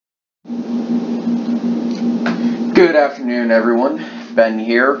Good afternoon, everyone. Ben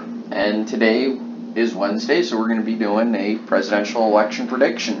here, and today is Wednesday, so we're going to be doing a presidential election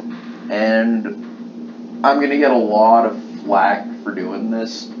prediction. And I'm going to get a lot of flack for doing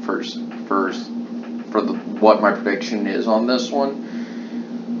this what my prediction is on this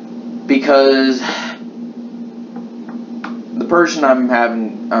one, because the person I'm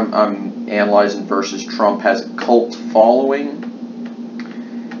analyzing versus Trump has a cult following.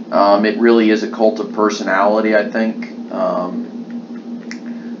 It really is a cult of personality, I think.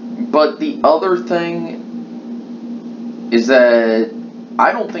 But the other thing is that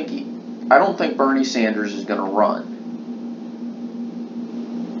I don't think Bernie Sanders is going to run.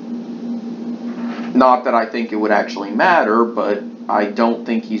 Not that I think it would actually matter, but I don't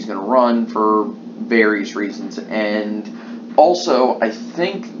think he's going to run for various reasons. And also, I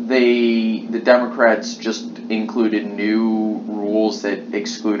think the Democrats just included new rules that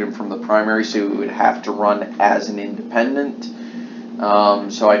exclude him from the primary, so he would have to run as an independent.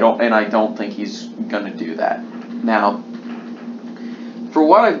 So I don't think he's going to do that. Now, for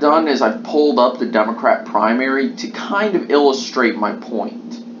what I've done is I've pulled up the Democrat primary to kind of illustrate my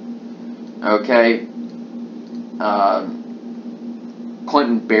point. Okay?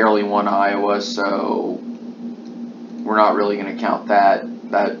 Clinton barely won Iowa, so we're not really going to count that.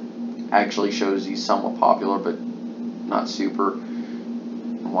 That actually shows he's somewhat popular, but not super.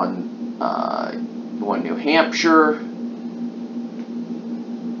 Won New Hampshire.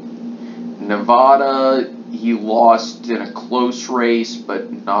 Nevada, he lost in a close race,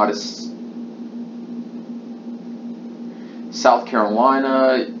 but not as... South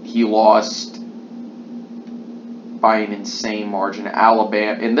Carolina, he lost by an insane margin.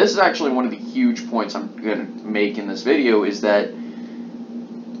 Alabama, and this is actually one of the huge points I'm going to make in this video, is that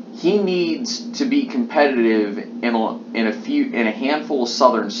he needs to be competitive in a handful of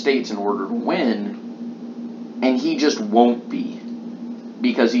southern states in order to win, and he just won't be,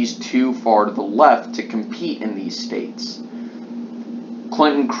 because he's too far to the left to compete in these states.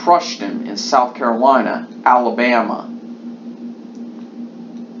 Clinton crushed him in South Carolina, Alabama.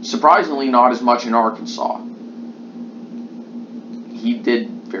 Surprisingly, not as much in Arkansas. He did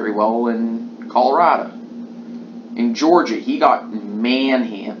very well in Colorado. In Georgia, he got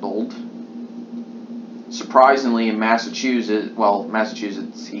manhandled. Surprisingly, in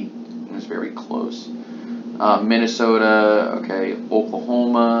Massachusetts, he was very close. Minnesota, okay,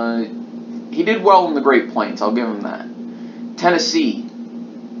 Oklahoma. He did well in the Great Plains, I'll give him that. Tennessee,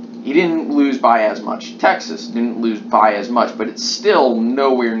 he didn't lose by as much. Texas didn't lose by as much, but it's still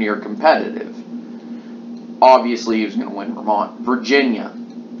nowhere near competitive. Obviously, he was going to win Vermont. Virginia,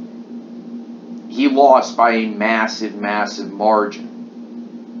 he lost by a massive, massive margin.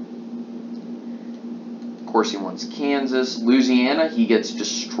 Of course, he wants Kansas. Louisiana, he gets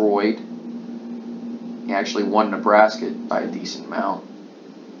destroyed. He actually won Nebraska by a decent amount.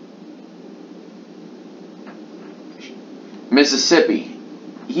 Mississippi,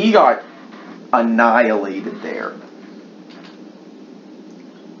 he got annihilated there.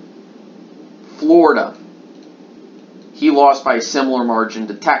 Florida, he lost by a similar margin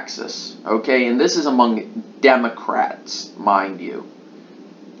to Texas. Okay, and this is among Democrats, mind you.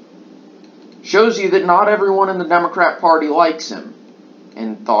 Shows you that not everyone in the Democrat Party likes him,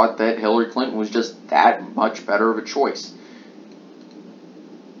 and thought that Hillary Clinton was just that much better of a choice.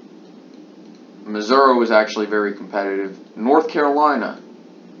 Missouri was actually very competitive. North Carolina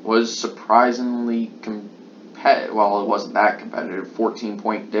was surprisingly competitive. Well, it wasn't that competitive.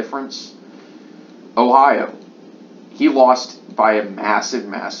 14-point difference. Ohio, he lost by a massive,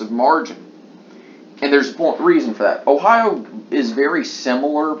 massive margin. And there's a reason for that. Ohio is very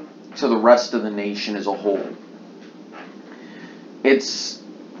similar to the rest of the nation as a whole.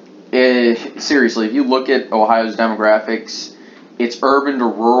 Seriously, if you look at Ohio's demographics, its urban to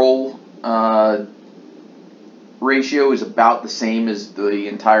rural ratio is about the same as the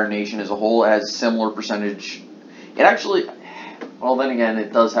entire nation as a whole. It has similar percentage. It actually, well, then again,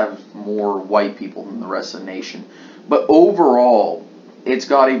 it does have more white people than the rest of the nation. But overall, it's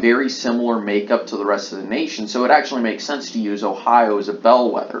got a very similar makeup to the rest of the nation, so it actually makes sense to use Ohio as a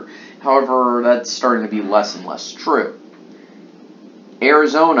bellwether. However, that's starting to be less and less true.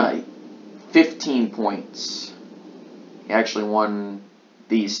 Arizona, 15 points. He actually won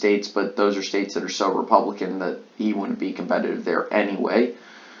these states, but those are states that are so Republican that he wouldn't be competitive there anyway.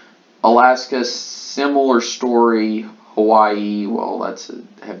 Alaska, similar story. Hawaii, well, that's a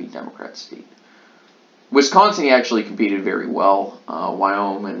heavy Democrat state. Wisconsin, he actually competed very well.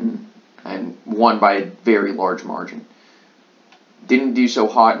 Wyoming, and won by a very large margin. Didn't do so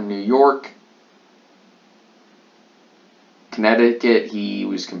hot in New York. Connecticut, he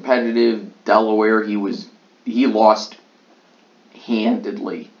was competitive. Delaware, he lost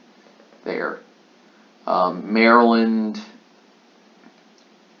handedly there. Maryland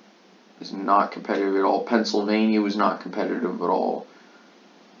was not competitive at all. Pennsylvania was not competitive at all.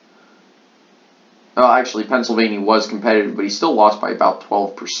 Actually, Pennsylvania was competitive, but he still lost by about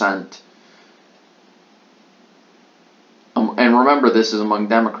 12%. And remember, this is among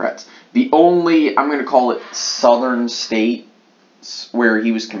Democrats. The only, I'm going to call it southern states where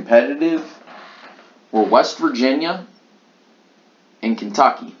he was competitive were West Virginia and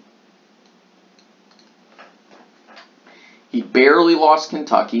Kentucky. He barely lost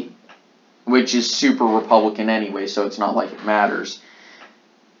Kentucky, which is super Republican anyway, so it's not like it matters.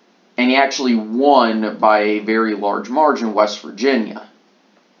 And he actually won by a very large margin West Virginia.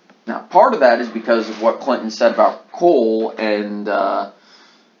 Now, part of that is because of what Clinton said about coal, and no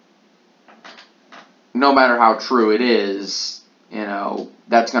matter how true it is, you know,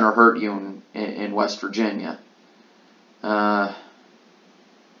 that's going to hurt you in West Virginia. Now,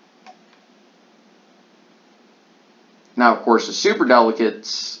 of course, the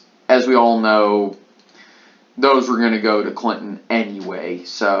superdelegates, as we all know, those were going to go to Clinton anyway,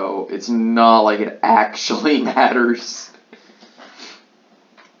 so it's not like it actually matters.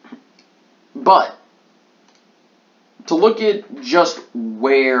 But to look at just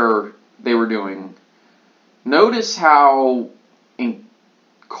where they were doing, notice how in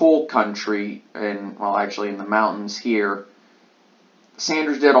coal country, and well, actually in the mountains here,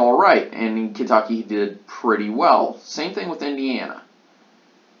 Sanders did all right, and in Kentucky he did pretty well. Same thing with Indiana.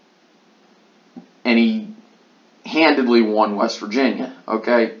 And he handedly won West Virginia,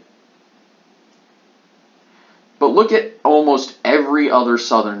 okay? But look at almost every other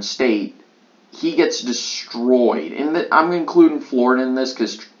southern state. He gets destroyed. And I'm including Florida in this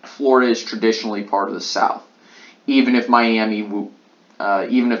because Florida is traditionally part of the South. Even if the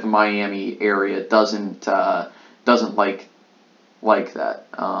Miami area doesn't like that.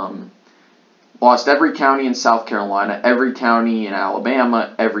 Lost every county in South Carolina, every county in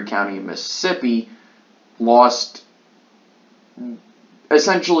Alabama, every county in Mississippi. Lost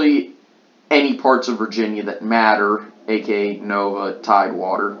essentially any parts of Virginia that matter, aka Nova,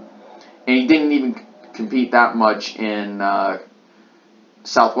 Tidewater. And he didn't even compete that much in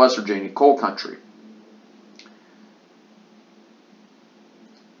Southwest Virginia, coal country.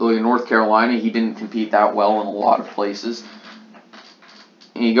 Look at North Carolina, he didn't compete that well in a lot of places.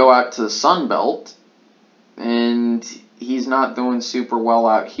 And you go out to the Sun Belt, and he's not doing super well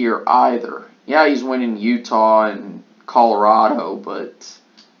out here either. Yeah, he's winning Utah and Colorado, but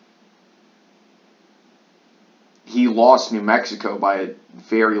he lost New Mexico by a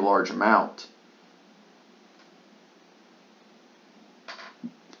very large amount.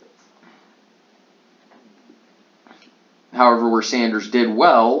 However, where Sanders did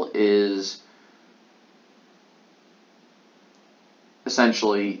well is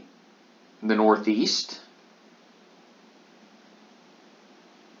essentially the Northeast,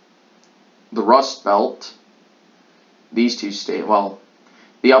 the Rust Belt, these two states, well,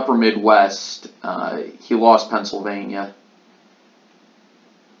 the upper Midwest, he lost Pennsylvania,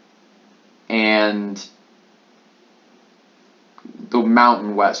 and the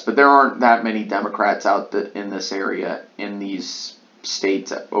Mountain West, but there aren't that many Democrats out in this area, in these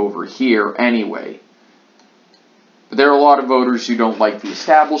states over here anyway. But there are a lot of voters who don't like the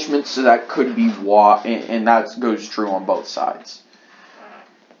establishment, so that could be why, and that goes true on both sides.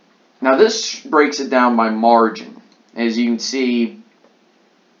 Now this breaks it down by margin. As you can see,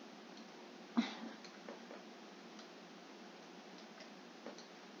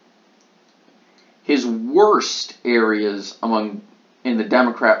 his worst areas in the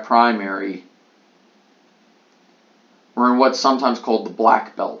Democrat primary were in what's sometimes called the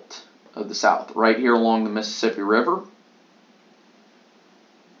Black Belt of the South, right here along the Mississippi River,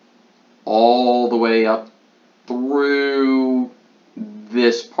 all the way up through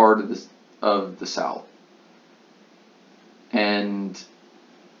this part of the South. And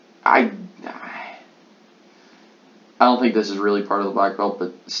I don't think this is really part of the Black Belt,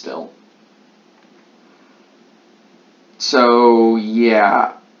 but still. So,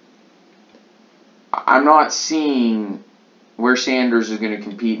 yeah, I'm not seeing where Sanders is going to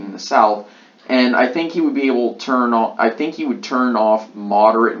compete in the South, and I think he would be able to turn off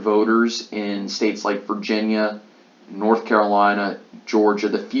moderate voters in states like Virginia, North Carolina, Georgia,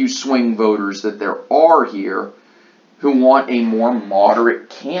 the few swing voters that there are here who want a more moderate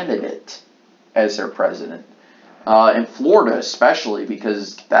candidate as their president. In Florida especially,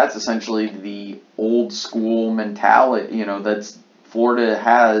 because that's essentially the old school mentality, Florida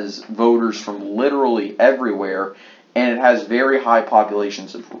has voters from literally everywhere, and it has very high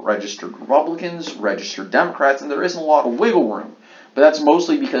populations of registered Republicans, registered Democrats, and there isn't a lot of wiggle room. But that's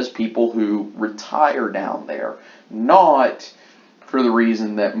mostly because people who retire down there, not for the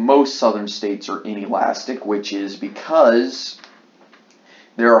reason that most southern states are inelastic, which is because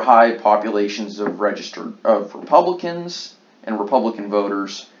there are high populations of Republicans and Republican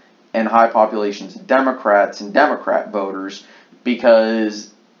voters, and high populations of Democrats and Democrat voters,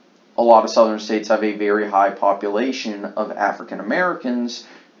 because a lot of southern states have a very high population of African Americans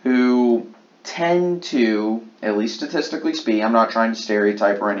who tend to, at least statistically speaking, I'm not trying to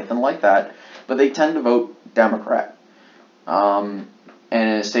stereotype or anything like that, but they tend to vote Democrat. And in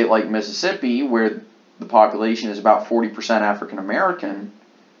a state like Mississippi, where the population is about 40% African American,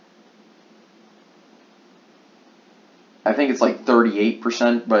 I think it's like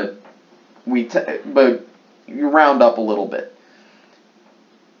 38%, but you round up a little bit.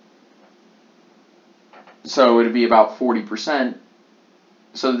 So it'd be about 40%.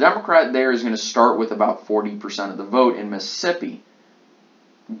 So the Democrat there is going to start with about 40% of the vote in Mississippi.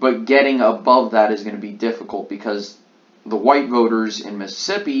 But getting above that is going to be difficult because the white voters in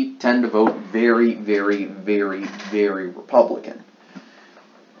Mississippi tend to vote very, very, very, very Republican.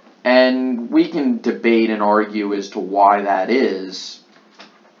 And we can debate and argue as to why that is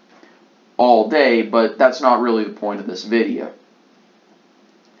all day, but that's not really the point of this video.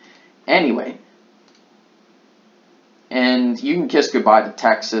 Anyway, and you can kiss goodbye to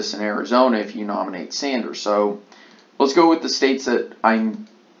Texas and Arizona if you nominate Sanders. So let's go with the states that I'm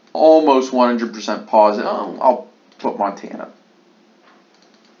almost 100% positive. I'll put Montana.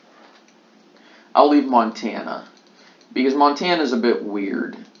 I'll leave Montana because Montana is a bit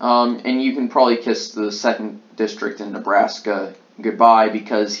weird. And you can probably kiss the 2nd district in Nebraska goodbye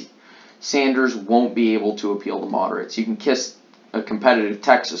because Sanders won't be able to appeal to moderates. You can kiss a competitive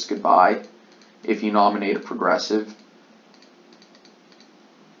Texas goodbye if you nominate a progressive.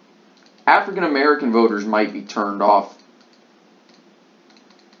 African American voters might be turned off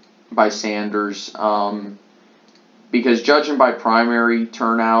by Sanders because judging by primary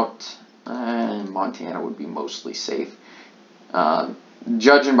turnout, Montana would be mostly safe.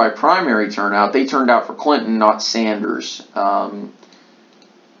 Judging by primary turnout, they turned out for Clinton, not Sanders.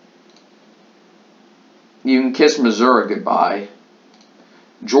 You can kiss Missouri goodbye.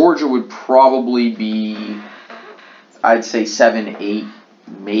 Georgia would probably be, I'd say 7, 8,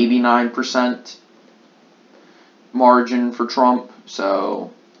 maybe 9% margin for Trump.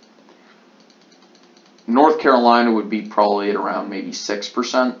 So North Carolina would be probably at around maybe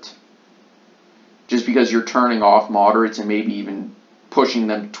 6%. Just because you're turning off moderates and maybe even pushing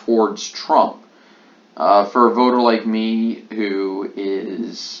them towards Trump. For a voter like me who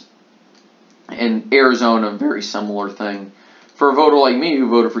is in Arizona, very similar thing. For a voter like me who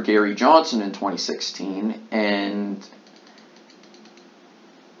voted for Gary Johnson in 2016, and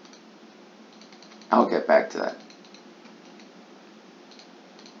I'll get back to that.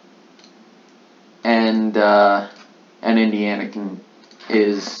 And Indiana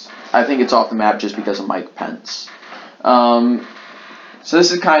is, I think it's off the map just because of Mike Pence. So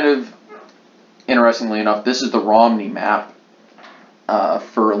this is kind of, interestingly enough, this is the Romney map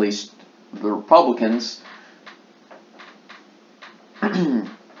for at least the Republicans.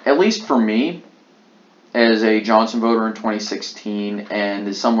 At least for me, as a Johnson voter in 2016 and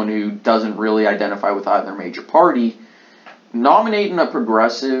as someone who doesn't really identify with either major party, nominating a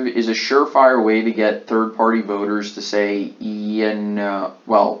progressive is a surefire way to get third-party voters to say, yeah, no,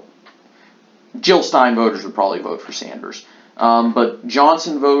 well, Jill Stein voters would probably vote for Sanders. But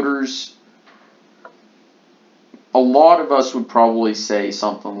Johnson voters, a lot of us would probably say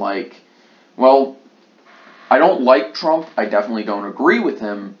something like, well, I don't like Trump, I definitely don't agree with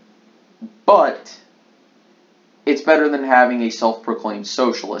him, but it's better than having a self-proclaimed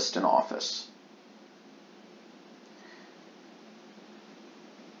socialist in office.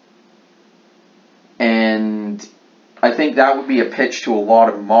 And I think that would be a pitch to a lot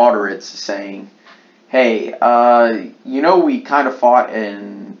of moderates saying, hey, you know, we kind of fought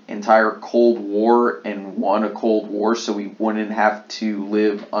an entire Cold War and won a Cold War so we wouldn't have to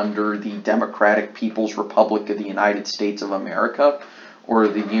live under the Democratic People's Republic of the United States of America or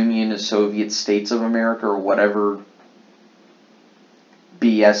the Union of Soviet States of America or whatever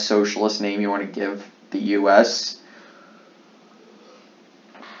BS socialist name you want to give the U.S.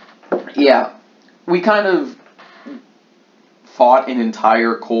 Yeah, we kind of fought an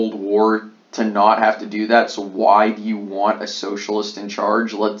entire Cold War to not have to do that, so why do you want a socialist in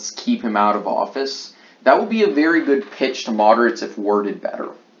charge? Let's keep him out of office. That would be a very good pitch to moderates if worded better.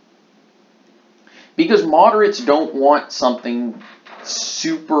 Because moderates don't want something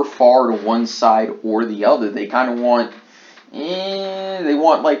super far to one side or the other. They kind of want, they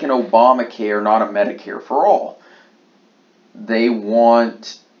want like an Obamacare, not a Medicare for all. They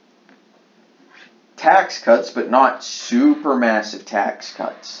want tax cuts, but not super massive tax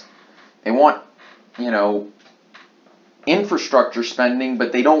cuts. They want, infrastructure spending,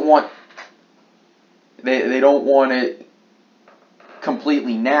 but they don't want it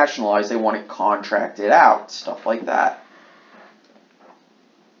completely nationalized. They want it contracted out, stuff like that.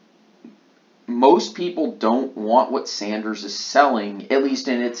 Most people don't want what Sanders is selling, at least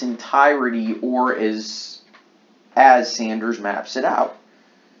in its entirety, or as Sanders maps it out.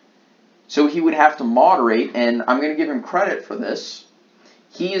 So he would have to moderate, and I'm going to give him credit for this.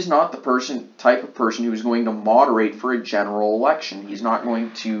 He is not the type of person who is going to moderate for a general election. He's not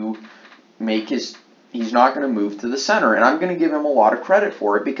going to he's not going to move to the center, and I'm going to give him a lot of credit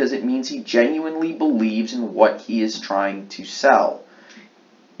for it because it means he genuinely believes in what he is trying to sell.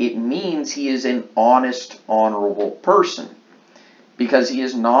 It means he is an honest, honorable person because he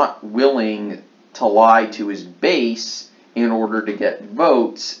is not willing to lie to his base in order to get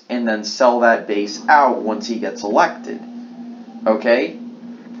votes and then sell that base out once he gets elected. Okay?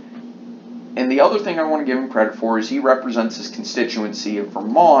 And the other thing I want to give him credit for is he represents his constituency of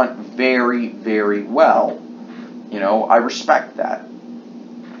Vermont very, very well. I respect that.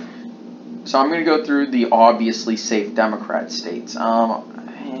 So I'm going to go through the obviously safe Democrat states. I'm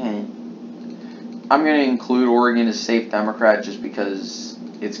going to include Oregon as safe Democrat just because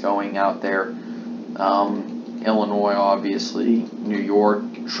it's going out there. Illinois, obviously. New York,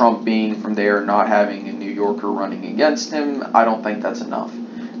 Trump being from there, not having a New Yorker running against him, I don't think that's enough.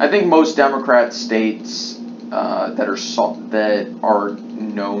 I think most Democrat states that are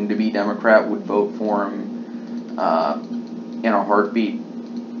known to be Democrat would vote for him in a heartbeat.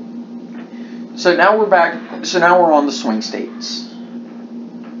 So now we're back. So now we're on the swing states.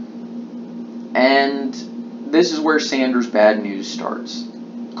 And this is where Sanders' bad news starts.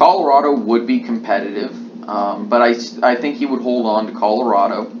 Colorado would be competitive, but I think he would hold on to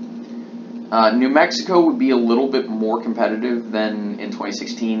Colorado. New Mexico would be a little bit more competitive than in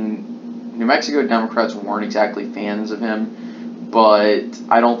 2016. New Mexico Democrats weren't exactly fans of him, but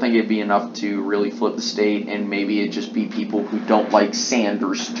I don't think it'd be enough to really flip the state, and maybe it'd just be people who don't like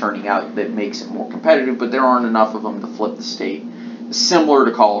Sanders turning out that makes it more competitive, but there aren't enough of them to flip the state, similar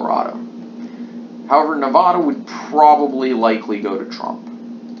to Colorado. However, Nevada would probably likely go to Trump.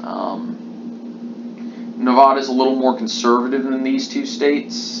 Nevada is a little more conservative than these two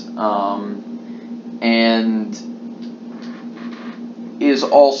states, and is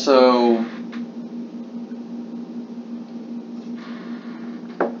also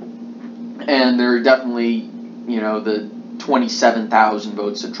there are definitely, the 27,000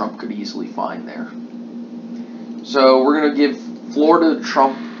 votes that Trump could easily find there. So we're going to give Florida to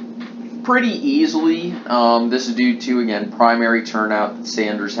Trump pretty easily. This is due to, again, primary turnout that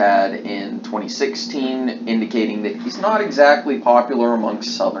Sanders had in 2016, indicating that he's not exactly popular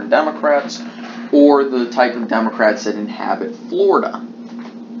amongst Southern Democrats or the type of Democrats that inhabit Florida.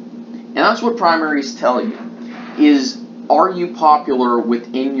 And that's what primaries tell you, is are you popular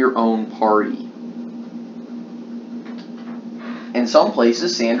within your own party? In some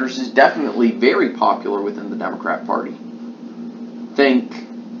places, Sanders is definitely very popular within the Democrat Party. Think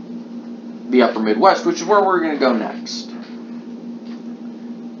the upper Midwest, which is where we're going to go next.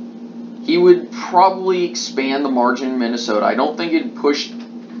 He would probably expand the margin in Minnesota. I don't think he'd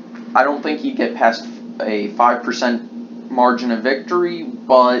get past a 5% margin of victory,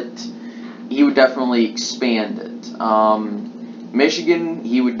 but he would definitely expand it. Michigan,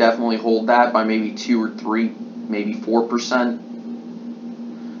 he would definitely hold that by maybe 2 or 3, maybe 4%.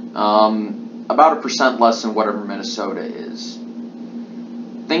 About 1% less than whatever Minnesota is.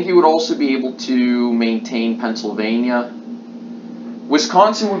 I think he would also be able to maintain Pennsylvania.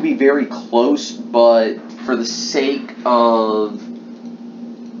 Wisconsin would be very close, but for the sake of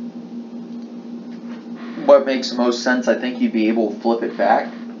what makes the most sense, I think he'd be able to flip it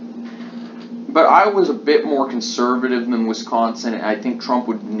back. But Iowa's a bit more conservative than Wisconsin, and I think Trump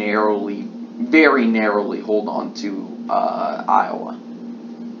would very narrowly hold on to Iowa.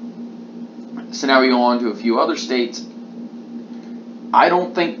 So now we go on to a few other states. I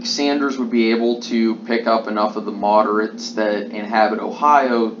don't think Sanders would be able to pick up enough of the moderates that inhabit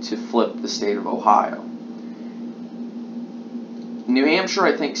Ohio to flip the state of Ohio. New Hampshire,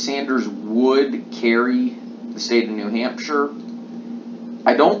 I think Sanders would carry the state of New Hampshire.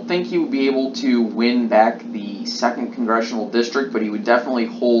 I don't think he would be able to win back the 2nd congressional district, but he would definitely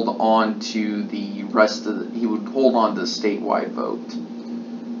hold on to the rest of he would hold on to the statewide vote.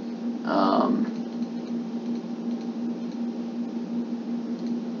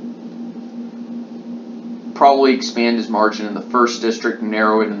 probably expand his margin in the 1st district,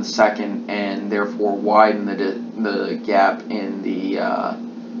 narrow it in the 2nd, and therefore widen the gap in the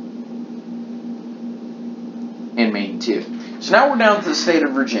in Maine too. So now we're down to the state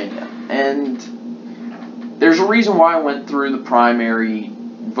of Virginia, and there's a reason why I went through the primary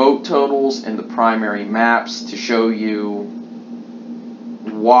vote totals and the primary maps to show you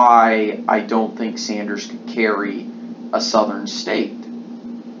why I don't think Sanders could carry a southern state.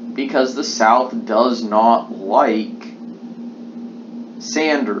 Because the South does not like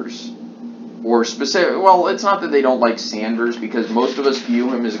Sanders. Or well, it's not that they don't like Sanders, because most of us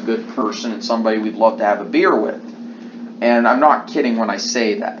view him as a good person and somebody we'd love to have a beer with. And I'm not kidding when I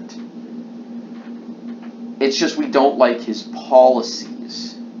say that. It's just we don't like his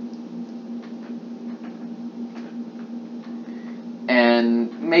policies.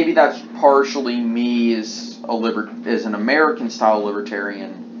 And maybe that's partially me as an American-style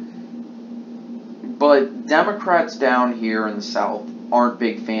libertarian. But Democrats down here in the South aren't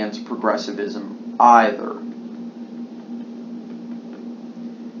big fans of progressivism either.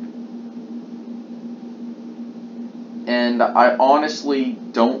 And I honestly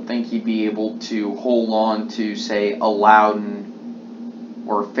don't think he'd be able to hold on to, say, a Loudoun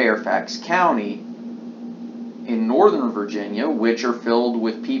or Fairfax County in Northern Virginia, which are filled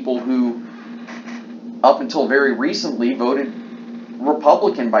with people who, up until very recently, voted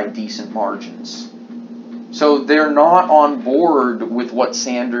Republican by decent margins. So they're not on board with what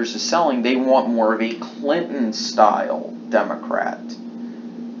Sanders is selling. They want more of a Clinton-style Democrat.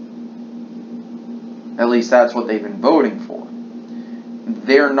 At least that's what they've been voting for.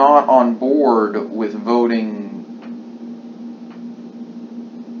 They're not on board with voting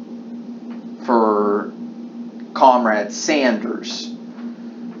for Comrade Sanders.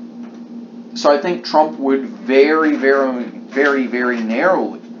 So I think Trump would very, very, very, very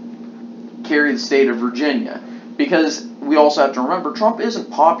narrowly carry the state of Virginia. Because we also have to remember, Trump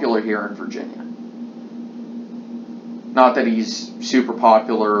isn't popular here in Virginia. Not that he's super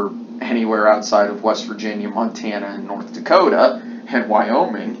popular anywhere outside of West Virginia, Montana, and North Dakota, and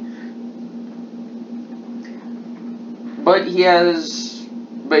Wyoming. But he's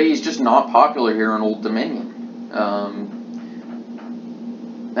just not popular here in Old Dominion.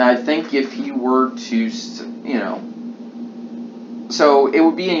 And I think if he were to, so it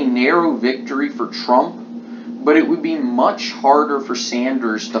would be a narrow victory for Trump, but it would be much harder for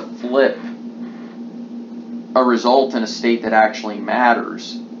Sanders to flip a result in a state that actually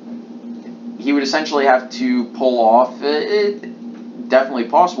matters. He would essentially have to pull off, definitely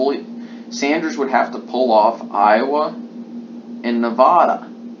possible, Sanders would have to pull off Iowa and Nevada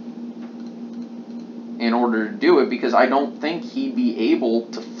in order to do it, because I don't think he'd be able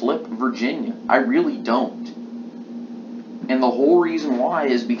to flip Virginia. I really don't. And the whole reason why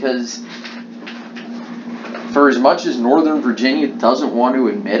is because, for as much as Northern Virginia doesn't want to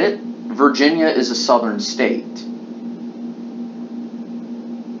admit it, Virginia is a southern state.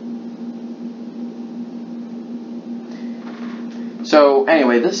 So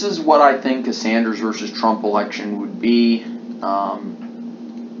anyway, this is what I think a Sanders versus Trump election would be,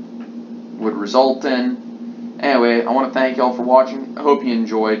 would result in. Anyway, I want to thank y'all for watching. I hope you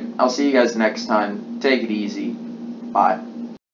enjoyed. I'll see you guys next time. Take it easy. Bye.